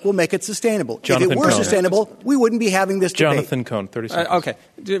I think will make it sustainable. Jonathan if it were Cohn. sustainable, we wouldn't be having this debate. Jonathan Cohn, 30 seconds. Okay.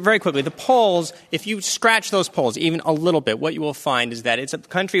 Very quickly, the polls, if you scratch those polls even a little bit, what you will find is that it's a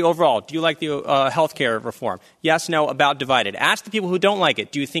country overall. Do you like the health care reform? Yes, no, about divided. Ask the people who don't like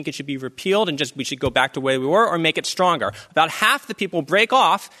it. Do you think it should be repealed and just we should go back to where we were or make it stronger? About half the people break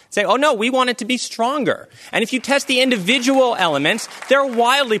off and say, oh, no, we want it to be stronger. And if you test the individual elements, they're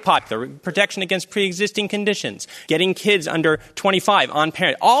wildly popular. Protection against pre-existing conditions, getting kids under 25 on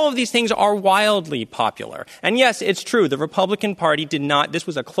parent. All of these things are wildly popular. And yes, it's true. The Republican Party did not. This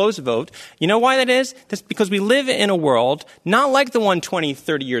was a close vote. You know why that is? That's because we live in a world not like the one 20,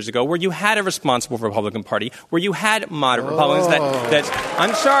 30 years ago where you had a responsible Republican Party, where you had moderate Republicans that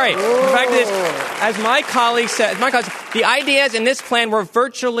I'm sorry. The fact is, as my colleagues said, the ideas in this plan were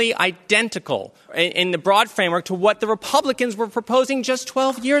virtually identical in the broad framework to what the Republicans were proposing just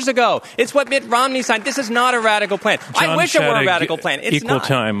 12 years ago. It's what Mitt Romney signed. This is not a radical plan. I wish it were a radical plan. It's equal not.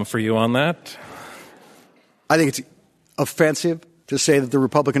 time for you on that. I think it's offensive to say that the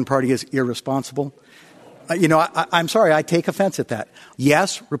Republican Party is irresponsible. I'm sorry, I take offense at that.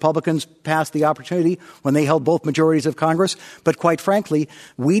 Yes, Republicans passed the opportunity when they held both majorities of Congress, but quite frankly,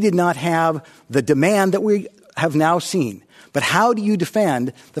 we did not have the demand that we have now seen. But how do you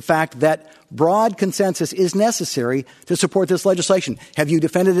defend the fact that broad consensus is necessary to support this legislation? Have you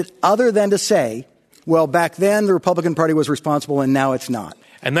defended it other than to say, well, back then the Republican Party was responsible and now it's not?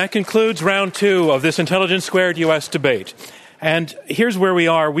 And that concludes round 2 of this Intelligence Squared U.S. debate. And here's where we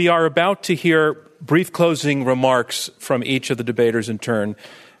are. We are about to hear brief closing remarks from each of the debaters in turn.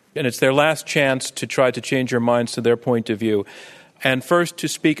 And it's their last chance to try to change your minds to their point of view. And first, to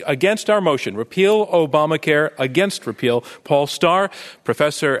speak against our motion, Repeal Obamacare, against repeal, Paul Starr,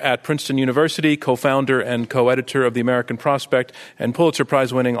 professor at Princeton University, co-founder and co-editor of the American Prospect, and Pulitzer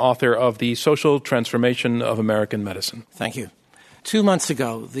Prize-winning author of The Social Transformation of American Medicine. Thank you. 2 months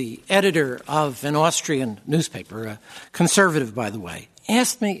ago, the editor of an Austrian newspaper, a conservative, by the way,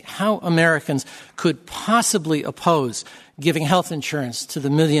 asked me how Americans could possibly oppose giving health insurance to the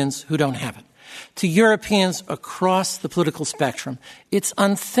millions who don't have it. To Europeans across the political spectrum, it's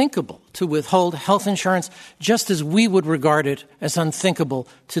unthinkable to withhold health insurance just as we would regard it as unthinkable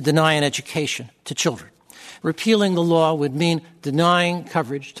to deny an education to children. Repealing the law would mean denying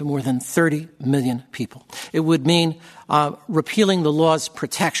coverage to more than 30 million people. It would mean repealing the law's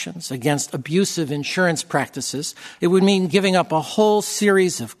protections against abusive insurance practices. It would mean giving up a whole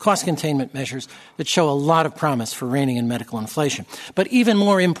series of cost containment measures that show a lot of promise for reining in medical inflation. But even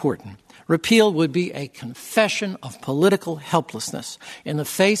more important, Repeal would be a confession of political helplessness in the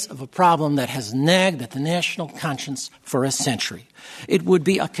face of a problem that has nagged at the national conscience for a century. It would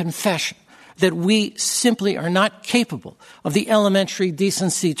be a confession that we simply are not capable of the elementary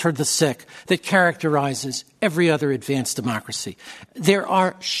decency toward the sick that characterizes every other advanced democracy. There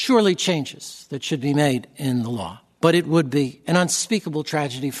are surely changes that should be made in the law, but it would be an unspeakable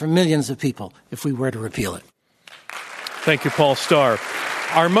tragedy for millions of people if we were to repeal it. Thank you, Paul Starr.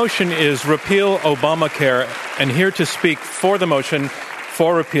 Our motion is Repeal Obamacare, and here to speak for the motion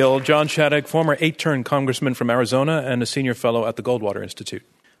for repeal, John Shadegg, former 8-term congressman from Arizona and a senior fellow at the Goldwater Institute.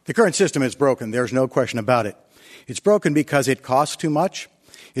 The current system is broken. There's no question about it. It's broken because it costs too much.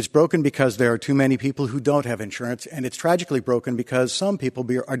 It's broken because there are too many people who don't have insurance. And it's tragically broken because some people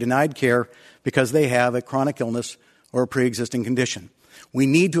are denied care because they have a chronic illness or a pre-existing condition. We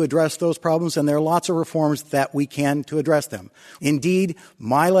need to address those problems, and there are lots of reforms that we can to address them. Indeed,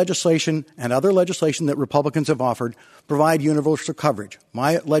 my legislation and other legislation that Republicans have offered provide universal coverage.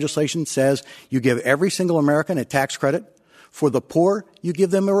 My legislation says you give every single American a tax credit. For the poor, you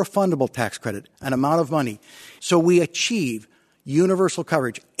give them a refundable tax credit, an amount of money. So we achieve universal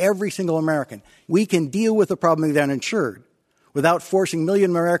coverage, every single American. We can deal with the problem of the uninsured without forcing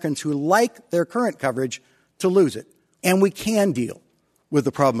million Americans who like their current coverage to lose it. And we can deal with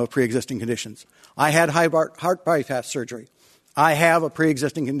the problem of pre-existing conditions. I had heart bypass surgery. I have a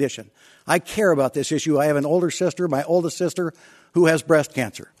pre-existing condition. I care about this issue. I have an older sister, my oldest sister, who has breast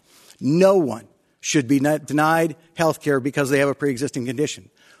cancer. No one should be denied health care because they have a pre-existing condition.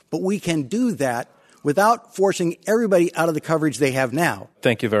 But we can do that without forcing everybody out of the coverage they have now.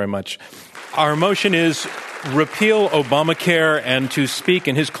 Thank you very much. Our motion is Repeal Obamacare, and to speak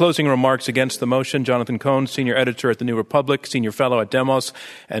in his closing remarks against the motion, Jonathan Cohn, senior editor at The New Republic, senior fellow at Demos,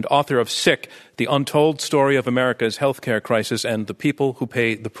 and author of Sick, The Untold Story of America's Healthcare Crisis and the People Who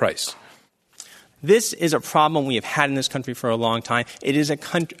Pay the Price. This is a problem we have had in this country for a long time. It is a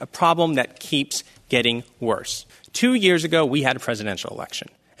problem that keeps getting worse. 2 years ago, we had a presidential election.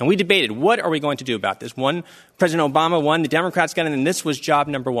 And we debated, what are we going to do about this? President Obama won, the Democrats got in, and this was job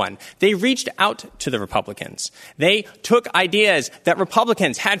number one. They reached out to the Republicans. They took ideas that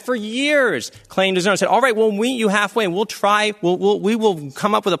Republicans had for years claimed as their own, said, all right, we'll meet you halfway, and we will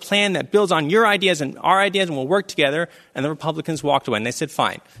come up with a plan that builds on your ideas and our ideas, and we'll work together. And the Republicans walked away, and they said,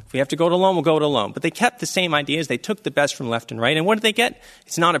 fine, if we have to go it alone, we'll go it alone. But they kept the same ideas. They took the best from left and right. And what did they get?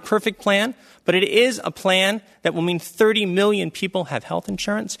 It's not a perfect plan, but it is a plan that will mean 30 million people have health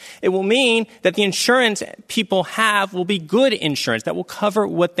insurance. It will mean that the insurance people have will be good insurance that will cover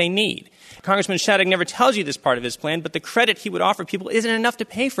what they need. Congressman Shadegg never tells you this part of his plan, but the credit he would offer people isn't enough to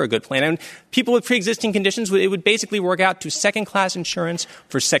pay for a good plan. And people with pre-existing conditions, it would basically work out to second-class insurance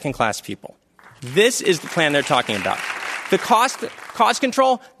for second-class people. This is the plan they're talking about. The cost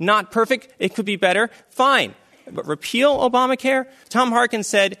control, not perfect. It could be better. Fine. But repeal Obamacare? Tom Harkin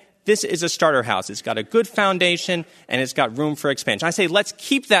said, this is a starter house. It's got a good foundation, and it's got room for expansion. I say, let's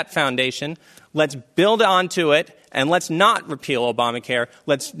keep that foundation. Let's build onto it, and let's not repeal Obamacare.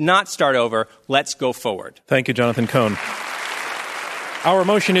 Let's not start over. Let's go forward. Thank you, Jonathan Cohn. Our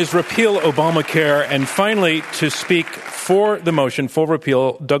motion is Repeal Obamacare. And finally, to speak for the motion for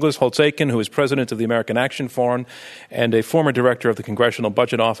repeal, Douglas Holtz-Eakin, who is president of the American Action Forum and a former director of the Congressional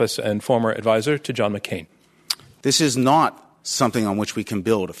Budget Office and former advisor to John McCain. This is not something on which we can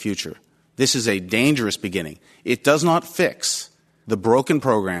build a future. This is a dangerous beginning. It does not fix the broken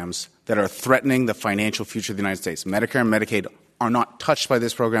programs that are threatening the financial future of the United States. Medicare and Medicaid are not touched by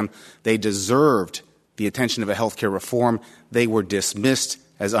this program. They deserved the attention of a health care reform. They were dismissed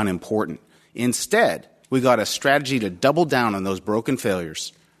as unimportant. Instead, we got a strategy to double down on those broken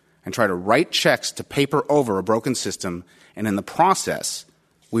failures and try to write checks to paper over a broken system. And in the process,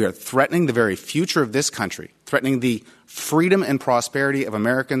 we are threatening the very future of this country, threatening the freedom and prosperity of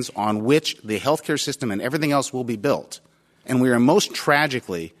Americans on which the healthcare system and everything else will be built. And we are most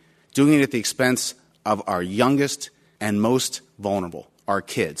tragically doing it at the expense of our youngest and most vulnerable, our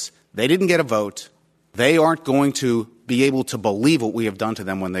kids. They didn't get a vote. They aren't going to be able to believe what we have done to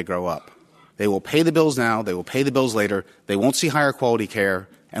them when they grow up. They will pay the bills now. They will pay the bills later. They won't see higher quality care.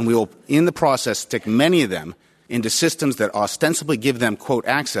 And we will, in the process, stick many of them into systems that ostensibly give them, quote,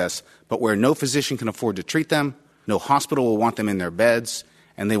 access, but where no physician can afford to treat them, no hospital will want them in their beds,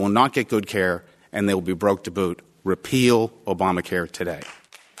 and they will not get good care, and they will be broke to boot. Repeal Obamacare today.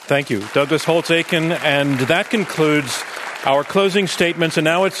 Thank you, Douglas Holtz-Eakin. And that concludes our closing statements. And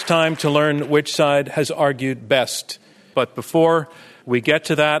now it's time to learn which side has argued best. But before we get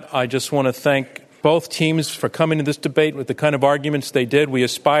to that, I just want to thank both teams for coming to this debate with the kind of arguments they did. We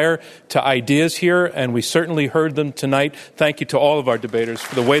aspire to ideas here, and we certainly heard them tonight. Thank you to all of our debaters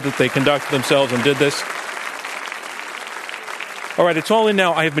for the way that they conducted themselves and did this. All right, it's all in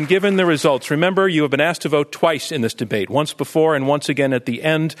now. I have been given the results. Remember, you have been asked to vote twice in this debate, once before and once again at the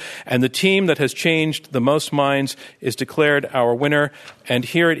end. And the team that has changed the most minds is declared our winner. And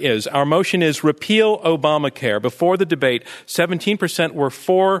here it is. Our motion is repeal Obamacare. Before the debate, 17% were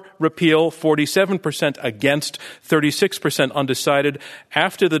for repeal, 47% against, 36% undecided.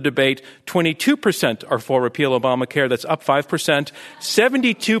 After the debate, 22% are for repeal Obamacare. That's up 5%.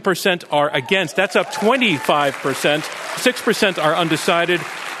 72% are against. That's up 25%. 6% are undecided.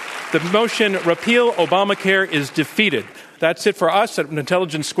 The motion, repeal Obamacare, is defeated. That's it for us at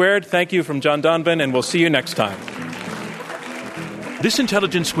Intelligence Squared. Thank you from John Donvan, and we'll see you next time. This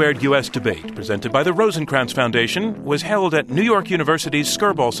Intelligence Squared U.S. debate, presented by the Rosencrantz Foundation, was held at New York University's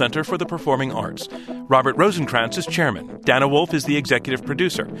Skirball Center for the Performing Arts. Robert Rosencrantz is chairman. Dana Wolf is the executive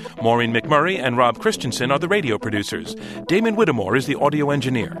producer. Maureen McMurray and Rob Christensen are the radio producers. Damon Whittemore is the audio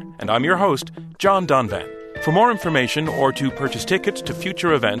engineer. And I'm your host, John Donvan. For more information or to purchase tickets to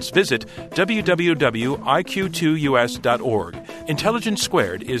future events, visit www.iq2us.org. Intelligence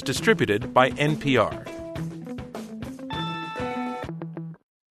Squared is distributed by NPR.